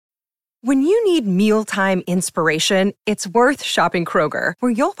When you need mealtime inspiration, it's worth shopping Kroger,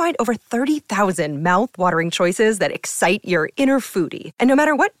 where you'll find over 30,000 mouth-watering choices that excite your inner foodie. And no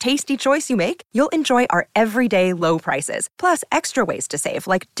matter what tasty choice you make, you'll enjoy our everyday low prices, plus extra ways to save,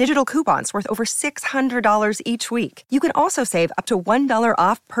 like digital coupons worth over $600 each week. You can also save up to $1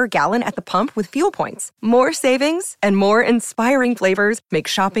 off per gallon at the pump with fuel points. More savings and more inspiring flavors make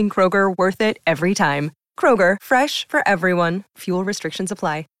shopping Kroger worth it every time. Kroger, fresh for everyone. Fuel restrictions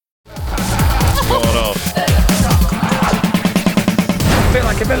apply. Going on. Feel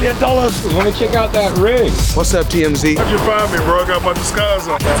like $1 million. Let me check out that ring. What's up, TMZ? How'd you find me, bro? I got a bunch of scars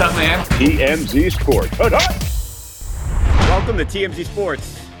on. What's up, man? TMZ Sports. Welcome to TMZ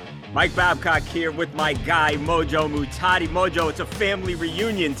Sports. Mike Babcock here with my guy, Mojo Mutati. Mojo, it's a family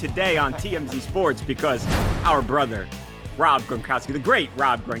reunion today on TMZ Sports because our brother, Rob Gronkowski, the great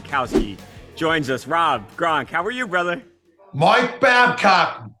Rob Gronkowski, joins us. Rob, Gronk, how are you, brother? Mike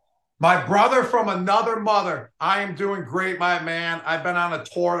Babcock, my brother from another mother. I am doing great, my man. I've been on a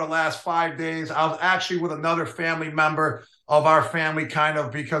tour the last 5 days. I was actually with another family member of our family, kind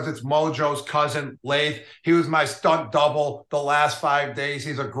of, because it's Mojo's cousin, Lath. He was my stunt double the last 5 days.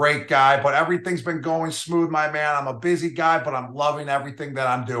 He's a great guy, but everything's been going smooth, my man. I'm a busy guy, but I'm loving everything that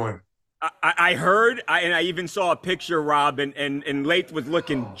I'm doing. I heard, and I even saw a picture, Rob, and Lath was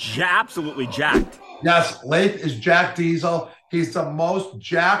looking absolutely jacked. Yes, Lath is Jack Diesel. He's the most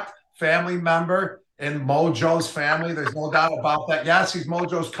jacked family member in Mojo's family. There's no doubt about that. Yes, he's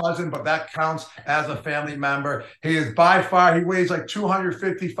Mojo's cousin, but that counts as a family member. He is by far, he weighs like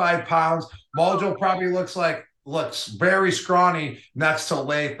 255 pounds. Mojo probably looks very scrawny next to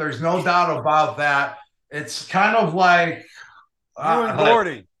Lath. There's no doubt about that. It's kind of like you and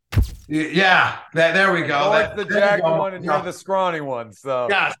Gordy. Yeah, there we go. That's the jagged one, and you're the scrawny one. So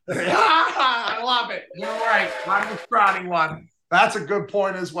yes, I love it. You're right. I'm the scrawny one. That's a good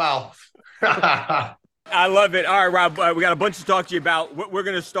point as well. I love it. All right, Rob, we got a bunch to talk to you about. We're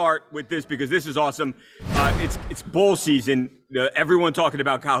going to start with this because this is awesome. It's bowl season. Everyone talking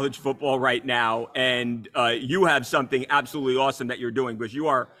about college football right now, and you have something absolutely awesome that you're doing because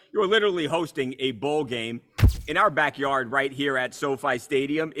you're literally hosting a bowl game in our backyard right here at SoFi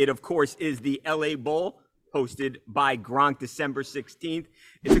Stadium. It, of course, is the LA Bowl, hosted by Gronk, December 16th.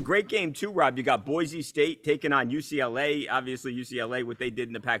 It's a great game, too, Rob. You got Boise State taking on UCLA. Obviously, UCLA, what they did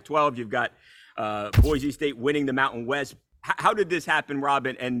in the Pac-12. You've got Boise State winning the Mountain West. How did this happen, Rob,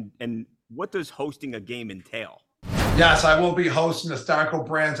 and what does hosting a game entail? Yes, I will be hosting the Starco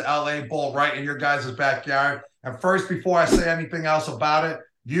Brands LA Bowl right in your guys' backyard. And first, before I say anything else about it,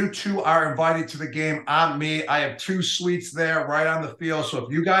 you two are invited to the game on me. I have 2 suites there right on the field. So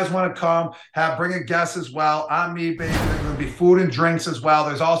if you guys want to come, bring a guest as well. On me, baby. There's going to be food and drinks as well.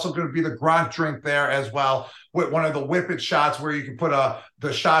 There's also going to be the Gronk drink there as well, with one of the Whip It shots where you can put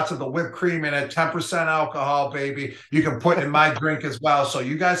the shots of the whipped cream in it, 10% alcohol, baby. You can put in my drink as well. So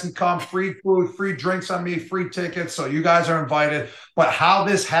you guys can come, free food, free drinks on me, free tickets. So you guys are invited. But how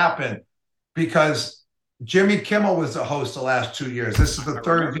this happened, because Jimmy Kimmel was the host the last 2 years. This is the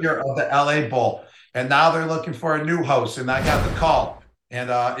 3rd year of the LA Bowl. And now they're looking for a new host. And I got the call. And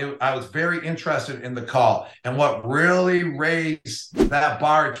I was very interested in the call. And what really raised that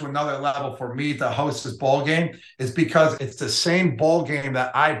bar to another level for me to host this bowl game is because it's the same bowl game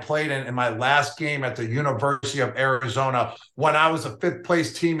that I played in my last game at the University of Arizona when I was a 5th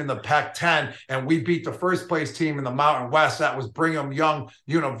place team in the Pac-10 and we beat the 1st place team in the Mountain West. That was Brigham Young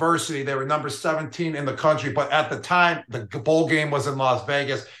University. They were number 17 in the country. But at the time, the bowl game was in Las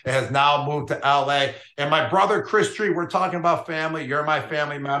Vegas. It has now moved to LA. And my brother, Chris Tree, we're talking about family. You're my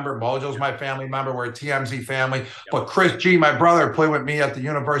family member. Mojo's my family member. We're a TMZ family. Yep. But Chris G, my brother, played with me at the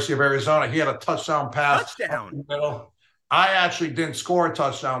University of Arizona. He had a touchdown pass. Touchdown. In the middle. I actually didn't score a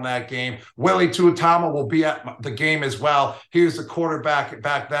touchdown that game. Willie Tuatama will be at the game as well. He was the quarterback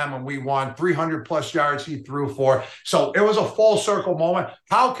back then when we won. 300-plus yards he threw for. So it was a full circle moment.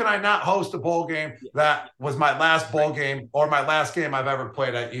 How can I not host a bowl game that was my last bowl game or my last game I've ever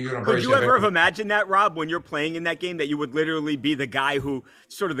played at University? Could you ever have imagined that, Rob, when you're playing in that game, that you would literally be the guy who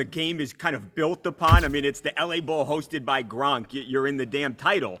sort of the game is kind of built upon? I mean, it's the LA Bowl hosted by Gronk. You're in the damn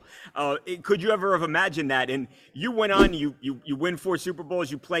title. Could you ever have imagined that? And you went on, you win 4 Super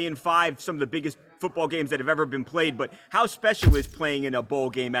Bowls, you play in 5, some of the biggest football games that have ever been played. But how special is playing in a bowl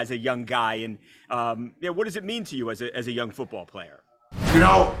game as a young guy? And what does it mean to you as a young football player? You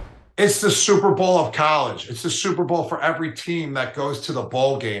know, it's the Super Bowl of college. It's the Super Bowl for every team that goes to the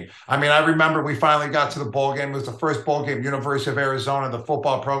bowl game. I mean, I remember we finally got to the bowl game. It was the first bowl game University of Arizona, the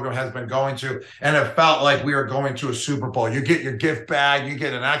football program, has been going to. And it felt like we were going to a Super Bowl. You get your gift bag, you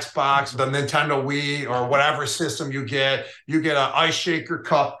get an Xbox, the Nintendo Wii, or whatever system you get an ice shaker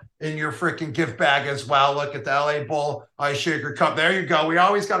cup. in your freaking gift bag as well. Look at the LA Bowl Ice Shaker Cup. There you go. We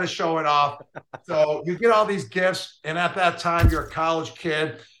always got to show it off. So you get all these gifts, and at that time, you're a college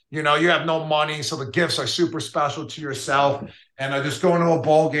kid. You know, you have no money, so the gifts are super special to yourself. And just going to a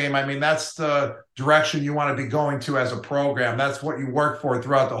bowl game, I mean, that's the direction you want to be going to as a program. That's what you work for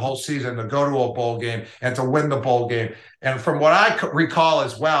throughout the whole season, to go to a bowl game and to win the bowl game. And from what I recall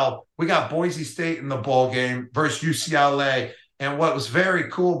as well, we got Boise State in the bowl game versus UCLA. And what was very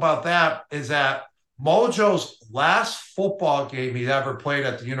cool about that is that Mojo's last football game he'd ever played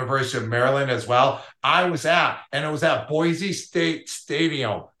at the University of Maryland as well, I was at, and it was at Boise State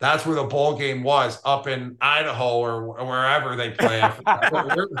Stadium. That's where the bowl game was, up in Idaho or wherever they play.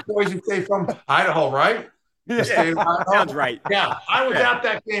 Where's Boise State from? Idaho, right? Yeah, sounds right. Yeah, I was at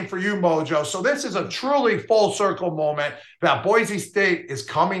that game for you, Mojo. So this is a truly full circle moment that Boise State is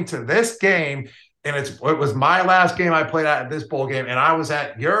coming to this game. And it was my last game I played at this bowl game, and I was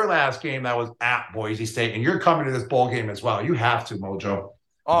at your last game that was at Boise State, and you're coming to this bowl game as well. You have to, Mojo.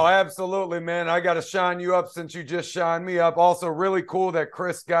 Oh, absolutely, man. I got to shine you up since you just shined me up. Also, really cool that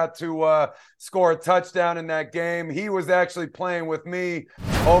Chris got to score a touchdown in that game. He was actually playing with me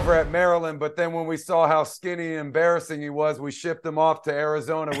over at Maryland, but then when we saw how skinny and embarrassing he was, we shipped him off to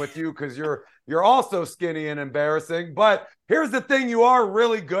Arizona with you because you're also skinny and embarrassing. But here's the thing you are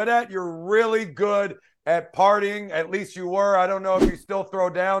really good at. You're really good at partying. At least you were. I don't know if you still throw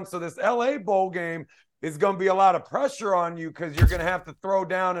down. So this LA Bowl game is going to be a lot of pressure on you because you're going to have to throw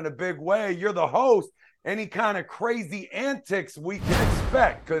down in a big way. You're the host. Any kind of crazy antics we can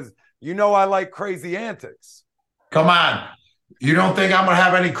expect, because you know I like crazy antics. Come on. You don't think I'm going to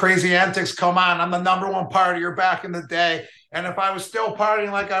have any crazy antics? Come on. I'm the number one partier back in the day. And if I was still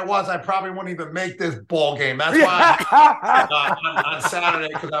partying like I was, I probably wouldn't even make this bowl game. That's why on Saturday,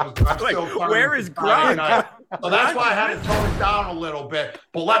 because I'm still partying. Where is Gronk? So that's why I had to tone it down a little bit.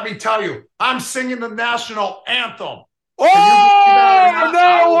 But let me tell you, I'm singing the national anthem. Oh,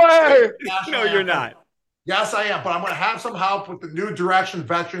 no way. No, you're not. Yes, I am. But I'm going to have some help with the New Direction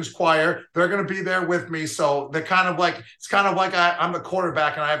Veterans Choir. They're going to be there with me. So they're kind of like, it's kind of like I'm the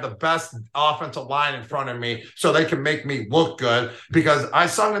quarterback and I have the best offensive line in front of me so they can make me look good, because I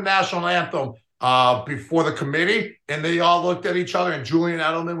sung the national anthem before the committee, and they all looked at each other, and Julian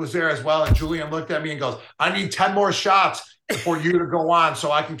Edelman was there as well. And Julian looked at me and goes, I need 10 more shots for you to go on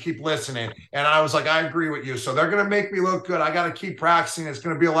so I can keep listening. And I was like, I agree with you. So they're going to make me look good. I got to keep practicing. It's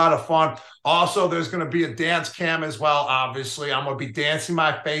going to be a lot of fun. Also, there's going to be a dance cam as well. Obviously, I'm going to be dancing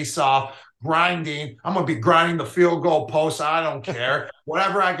my face off, grinding. I'm going to be grinding the field goal post. I don't care.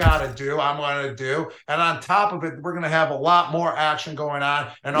 Whatever I got to do, I'm going to do. And on top of it, we're going to have a lot more action going on.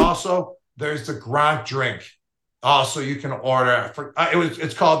 And also, there's the Gronk drink. Also, you can order.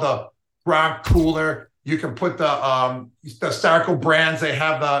 It's called the Gronk Cooler. You can put the Starco brands. They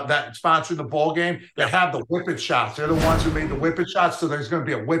have that sponsor the bowl game. They have the Whippet shots. They're the ones who made the Whippet shots. So there's going to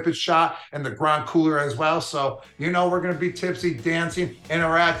be a Whippet shot and the Gronk Cooler as well. So, we're going to be tipsy, dancing,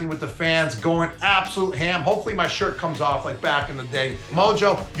 interacting with the fans, going absolute ham. Hopefully my shirt comes off like back in the day.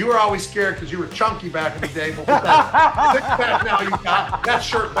 Mojo, you were always scared because you were chunky back in the day. But with that six pack now you got, that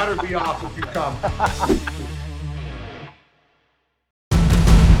shirt better be off if you come.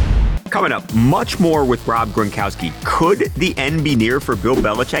 Coming up, much more with Rob Gronkowski. Could the end be near for Bill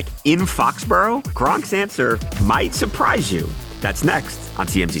Belichick in Foxborough? Gronk's answer might surprise you. That's next on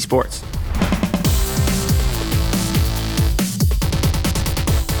TMZ Sports.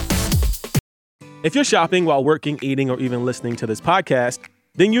 If you're shopping while working, eating, or even listening to this podcast,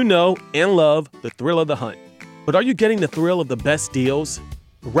 then you know and love the thrill of the hunt. But are you getting the thrill of the best deals?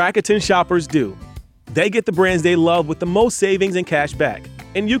 Rakuten shoppers do. They get the brands they love with the most savings and cash back.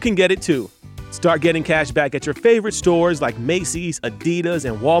 And you can get it too. Start getting cash back at your favorite stores like Macy's, Adidas,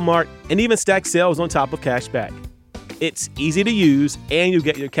 and Walmart, and even stack sales on top of cash back. It's easy to use, and you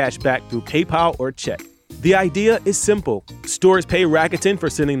get your cash back through PayPal or check. The idea is simple. Stores pay Rakuten for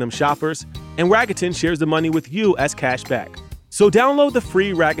sending them shoppers, and Rakuten shares the money with you as cash back. So download the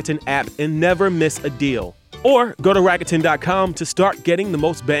free Rakuten app and never miss a deal. Or go to Rakuten.com to start getting the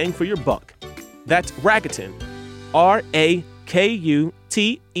most bang for your buck. That's Rakuten. Rakuten.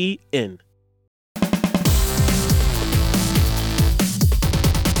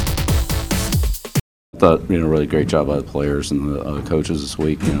 Thought, really great job by the players and the coaches this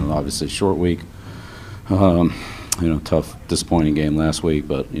week. Obviously short week. Tough, disappointing game last week,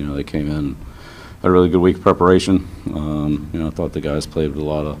 but, they came in, had a really good week of preparation. I thought the guys played with a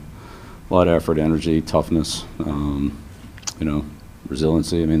lot of effort, energy, toughness,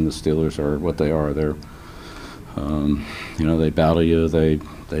 resiliency. The Steelers are what they are. They're, they battle you.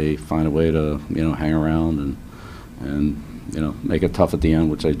 They find a way to, hang around and make it tough at the end,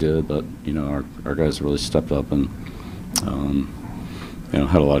 which I did. But our guys really stepped up and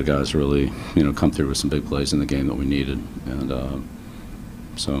had a lot of guys really come through with some big plays in the game that we needed. And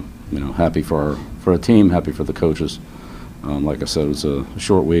so happy for our team, happy for the coaches. Like I said, it was a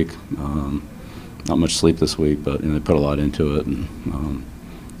short week. Not much sleep this week, but they put a lot into it, and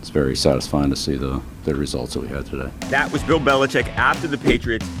it's very satisfying to see the results that we had today. That was Bill Belichick after the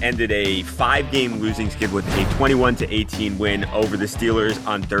Patriots ended a 5-game losing skid with a 21-18 win over the Steelers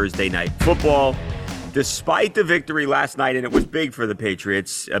on Thursday Night Football. Despite the victory last night, and it was big for the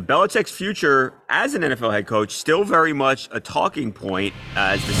Patriots, Belichick's future as an NFL head coach still very much a talking point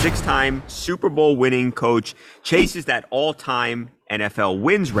as the 6-time Super Bowl winning coach chases that all-time NFL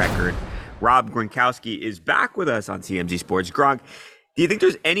wins record. Rob Gronkowski is back with us on TMZ Sports. Gronk, do you think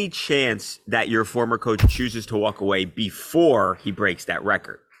there's any chance that your former coach chooses to walk away before he breaks that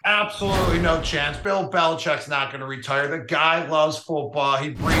record? Absolutely no chance. Bill Belichick's not going to retire. The guy loves football. He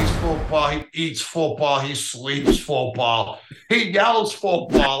breathes football. He eats football. He sleeps football. He yells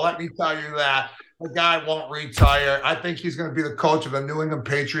football. Let me tell you that. The guy won't retire. I think he's going to be the coach of the New England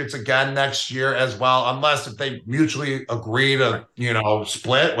Patriots again next year as well, unless if they mutually agree to,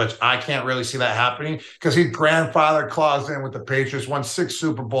 split, which I can't really see that happening because he grandfather clause in with the Patriots, won 6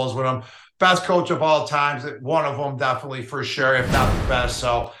 Super Bowls with them. Best coach of all times, one of them definitely for sure, if not the best.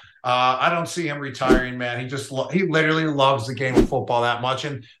 So I don't see him retiring, man. He literally loves the game of football that much,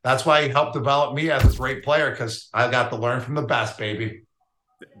 and that's why he helped develop me as a great player because I got to learn from the best, baby.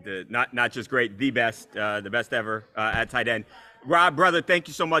 Not just great, the best ever at tight end. Rob, brother, thank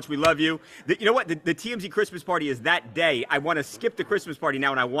you so much. We love you. You know what? The TMZ Christmas party is that day. I want to skip the Christmas party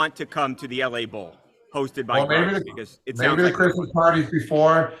now, and I want to come to the LA Bowl hosted by because it sounds maybe like the Christmas parties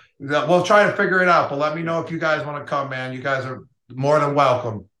before. We'll try to figure it out, but let me know if you guys want to come, man. You guys are more than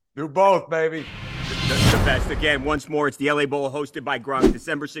welcome. Do both, baby. The best. Again, once more, it's the LA Bowl hosted by Gronk,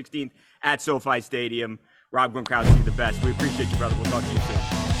 December 16th at SoFi Stadium. Rob Gronkowski, the best. We appreciate you, brother. We'll talk to you soon.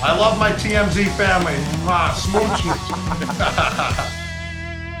 I love my TMZ family. Smooches.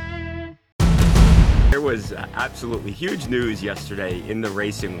 There was absolutely huge news yesterday in the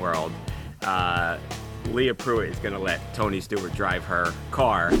racing world. Leah Pruitt is going to let Tony Stewart drive her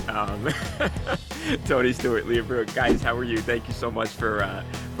car. Tony Stewart, Leah Pruitt. Guys, how are you? Thank you so much for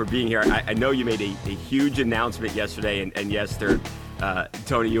being here. I know you made a huge announcement yesterday, and yes,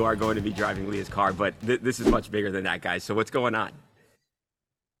 Tony, you are going to be driving Leah's car, but this is much bigger than that, guys. So what's going on?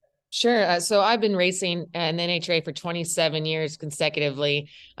 Sure. So I've been racing in the NHRA for 27 years consecutively.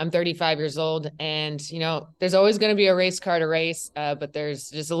 I'm 35 years old, and there's always going to be a race car to race, but there's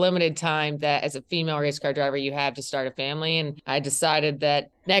just a limited time that as a female race car driver you have to start a family. And I decided that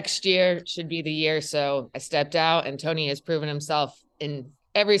next year should be the year. So I stepped out, and Tony has proven himself in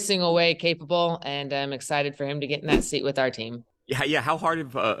every single way capable, and I'm excited for him to get in that seat with our team. Yeah. How hard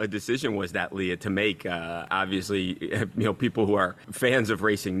of a decision was that, Leah, to make? Obviously, people who are fans of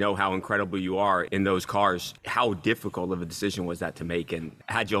racing know how incredible you are in those cars. How difficult of a decision was that to make? And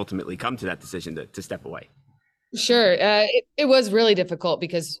how'd you ultimately come to that decision to step away? Sure. It was really difficult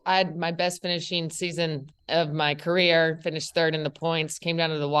because I had my best finishing season of my career, finished third in the points, came down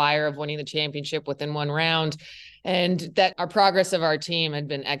to the wire of winning the championship within one round, and that our progress of our team had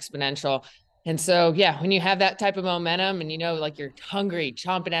been exponential. And so, when you have that type of momentum and, you're hungry,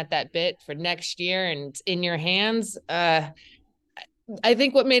 chomping at that bit for next year and it's in your hands, I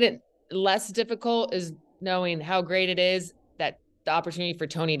think what made it less difficult is knowing how great it is that the opportunity for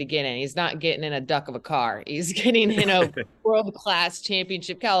Tony to get in. He's not getting in a duck of a car. He's getting in a world-class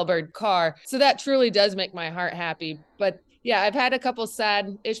championship caliber car. So that truly does make my heart happy. But I've had a couple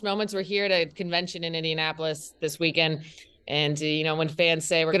sad-ish moments. We're here at a convention in Indianapolis this weekend. And, when fans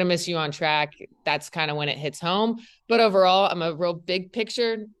say we're going to miss you on track, that's kind of when it hits home. But overall, I'm a real big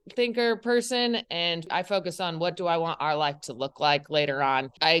picture thinker person, and I focus on what do I want our life to look like later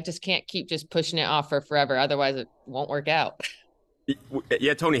on. I just can't keep just pushing it off for forever. Otherwise, it won't work out.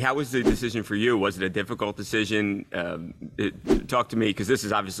 Yeah, Tony, how was the decision for you? Was it a difficult decision? Talk to me, because this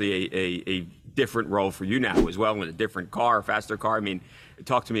is obviously a different role for you now as well, in a different car, faster car. I mean,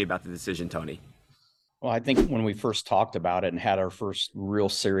 talk to me about the decision, Tony. Well, I think when we first talked about it and had our first real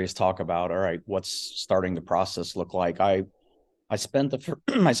serious talk about, all right, what's starting the process look like? I spent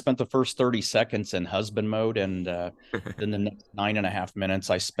the first 30 seconds in husband mode, and then the next 9.5 minutes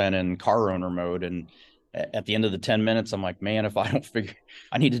I spent in car owner mode. And at the end of the 10 minutes, I'm like, man, if I don't figure,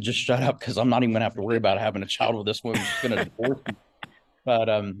 I need to just shut up because I'm not even gonna have to worry about having a child with this woman who's gonna divorce me. But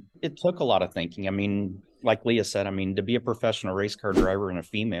it took a lot of thinking. I mean, like Leah said, I mean, to be a professional race car driver and a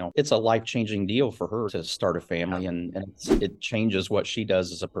female, it's a life-changing deal for her to start a family, and it changes what she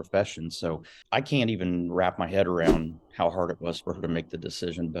does as a profession. So I can't even wrap my head around how hard it was for her to make the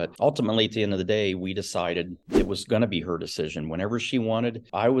decision. But ultimately, at the end of the day, we decided it was going to be her decision. Whenever she wanted,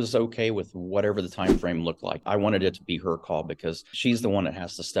 I was okay with whatever the time frame looked like. I wanted it to be her call because she's the one that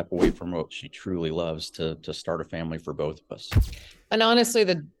has to step away from what she truly loves to start a family for both of us. And honestly,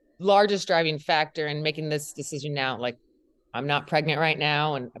 the largest driving factor in making this decision now, like, I'm not pregnant right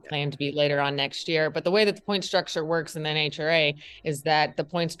now and I plan to be later on next year, but the way that the point structure works in the NHRA is that the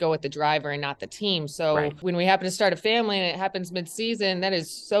points go with the driver and not the team. So when we happen to start a family and it happens mid-season, that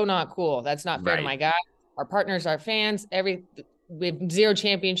is so not cool. That's not fair to my guy. Our partners, our fans, we have 0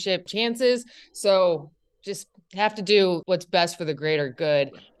 championship chances. So just have to do what's best for the greater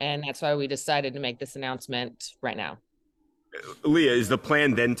good. And that's why we decided to make this announcement right now. Leah, is the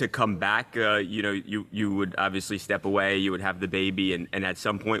plan then to come back? You would obviously step away, you would have the baby, and at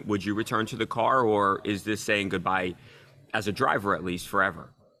some point, would you return to the car, or is this saying goodbye as a driver, at least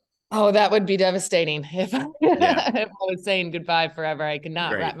forever? Oh, that would be devastating if I was saying goodbye forever. I could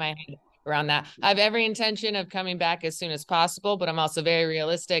not wrap my head around that. I have every intention of coming back as soon as possible, but I'm also very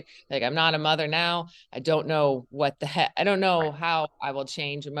realistic. Like, I'm not a mother now. I don't know I don't know how I will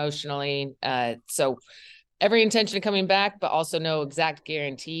change emotionally. So every intention of coming back, but also no exact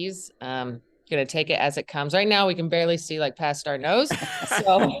guarantees. Going to take it as it comes. Right now, we can barely see like past our nose.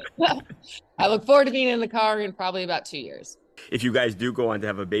 So I look forward to being in the car in probably about 2 years. If you guys do go on to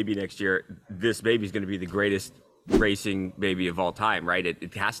have a baby next year, this baby is going to be the greatest racing baby of all time, right?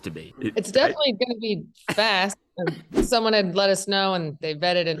 It has to be. It's definitely going to be fast. Someone had let us know, and they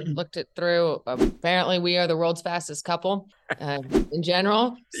vetted and looked it through. Apparently, we are the world's fastest couple in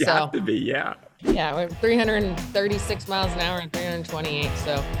general. You have to be, yeah. Yeah, we're 336 miles an hour and 328.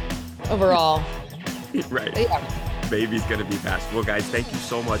 So overall, right. Yeah. Baby's going to be fast. Well, guys, thank you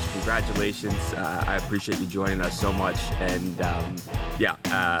so much. Congratulations. I appreciate you joining us so much. And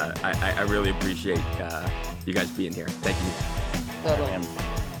I really appreciate you guys being here. Thank you. Totally.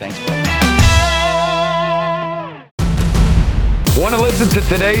 Thanks. Want to listen to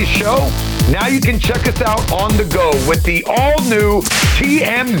today's show? Now you can check us out on the go with the all-new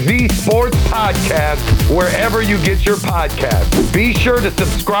TMZ Sports Podcast wherever you get your podcasts. Be sure to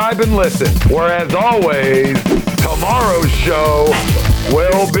subscribe and listen. Whereas always, tomorrow's show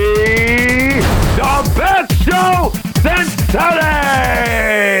will be the best show since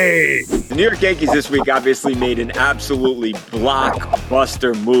today! The New York Yankees this week obviously made an absolutely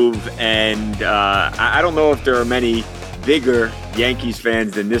blockbuster move, and I don't know if there are many bigger Yankees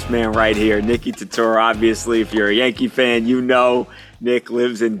fans than this man right here, Nicky Turturro. Obviously, if you're a Yankee fan, you know Nick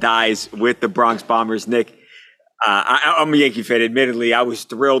lives and dies with the Bronx Bombers. Nick, I'm a Yankee fan. Admittedly, I was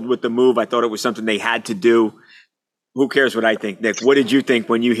thrilled with the move. I thought it was something they had to do. Who cares what I think? Nick, what did you think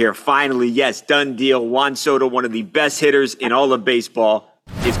when you hear finally, yes, done deal, Juan Soto, one of the best hitters in all of baseball,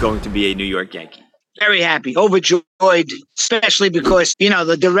 is going to be a New York Yankee? Very happy, overjoyed, especially because,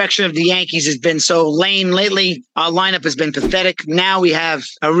 the direction of the Yankees has been so lame lately. Our lineup has been pathetic. Now we have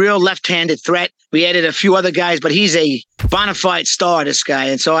a real left-handed threat. We added a few other guys, but he's a bona fide star, this guy.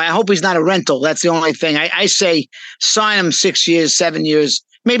 And so I hope he's not a rental. That's the only thing. I say sign him 6 years, 7 years,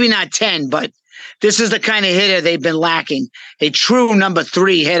 maybe not 10, but this is the kind of hitter they've been lacking. A true number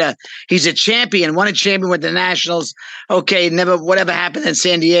 3 hitter. He's a champion, won a champion with the Nationals. Okay, whatever happened in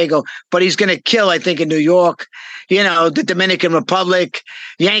San Diego, but he's going to kill, I think, in New York, the Dominican Republic,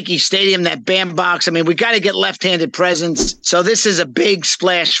 Yankee Stadium, that bandbox. I mean, we got to get left-handed presence. So this is a big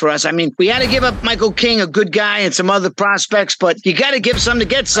splash for us. I mean, we had to give up Michael King, a good guy, and some other prospects, but you got to give some to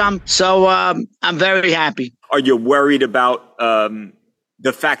get some. So I'm very happy. Are you worried about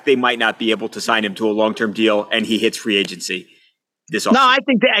the fact they might not be able to sign him to a long-term deal and he hits free agency this offseason? No, I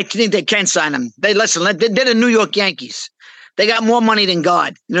think they can sign him. They're the New York Yankees. They got more money than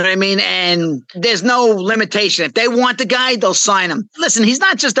God. You know what I mean? And there's no limitation. If they want the guy, they'll sign him. Listen, he's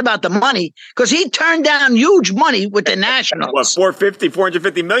not just about the money, because he turned down huge money with the Nationals. What,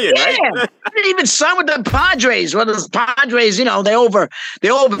 $450 million, right? Yeah. He didn't even sign with the Padres. Well, the Padres, they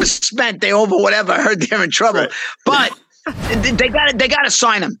overspent. They over whatever. I heard they're in trouble. Right. But they got to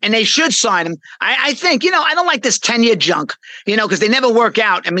sign him, and they should sign him. I think, I don't like this 10-year junk, because they never work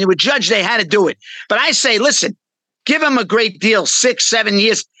out. I mean, with Judge, they had to do it. But I say, listen, give him a great deal, 6, 7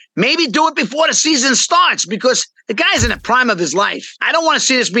 years. Maybe do it before the season starts, because the guy's in the prime of his life. I don't want to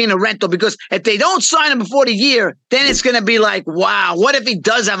see this being a rental, because if they don't sign him before the year, then it's going to be like, wow, what if he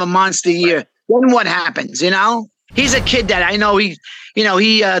does have a monster year? Then what happens, He's a kid that I know he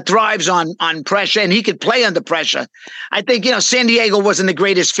thrives on pressure, and he could play under pressure. I think, San Diego wasn't the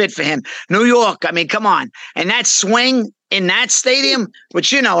greatest fit for him. New York, I mean, come on. And that swing in that stadium,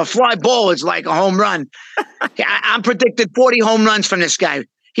 which, a fly ball is like a home run. I'm predicted 40 home runs from this guy.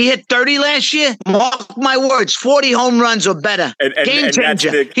 He hit 30 last year. Mark my words, 40 home runs or better. Game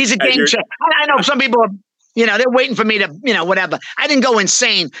changer. He's a game changer. I know some people are, they're waiting for me to, whatever. I didn't go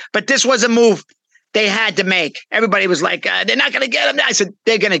insane, but this was a move they had to make. Everybody was like, they're not going to get him. I said,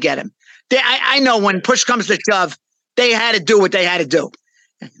 they're going to get him. I know when push comes to shove, they had to do what they had to do.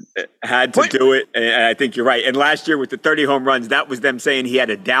 Had to do it, and I think you're right. And last year with the 30 home runs, that was them saying he had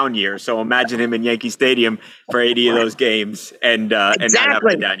a down year. So imagine him in Yankee Stadium for 80 of those games and not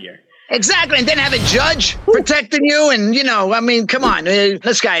having a down year. Exactly, and then have a judge protecting you, and come on,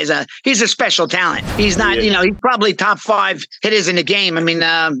 this guy he's a special talent. He's not, he's probably top 5 hitters in the game. I mean,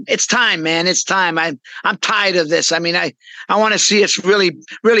 it's time, man. It's time. I'm tired of this. I mean, I want to see us really,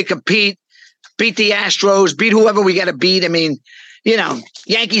 really compete, beat the Astros, beat whoever we got to beat. I mean,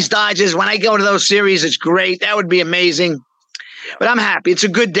 Yankees, Dodgers. When I go to those series, it's great. That would be amazing. But I'm happy. It's a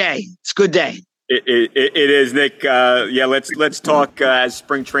good day. It's a good day. It is, Nick. Let's talk as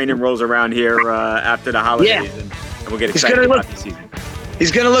spring training rolls around here after the holidays, and we'll get excited about the season.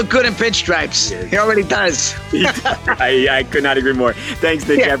 He's going to look good in pinstripes. He already does. I could not agree more. Thanks,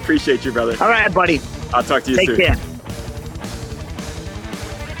 Nick. I appreciate you, brother. All right, buddy. I'll talk to you soon. Take care.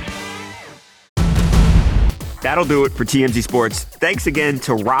 That'll do it for TMZ Sports. Thanks again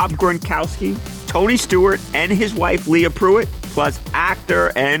to Rob Gronkowski, Tony Stewart, and his wife, Leah Pruitt, plus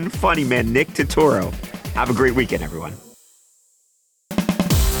actor and funny man, Nick Turturro. Have a great weekend, everyone.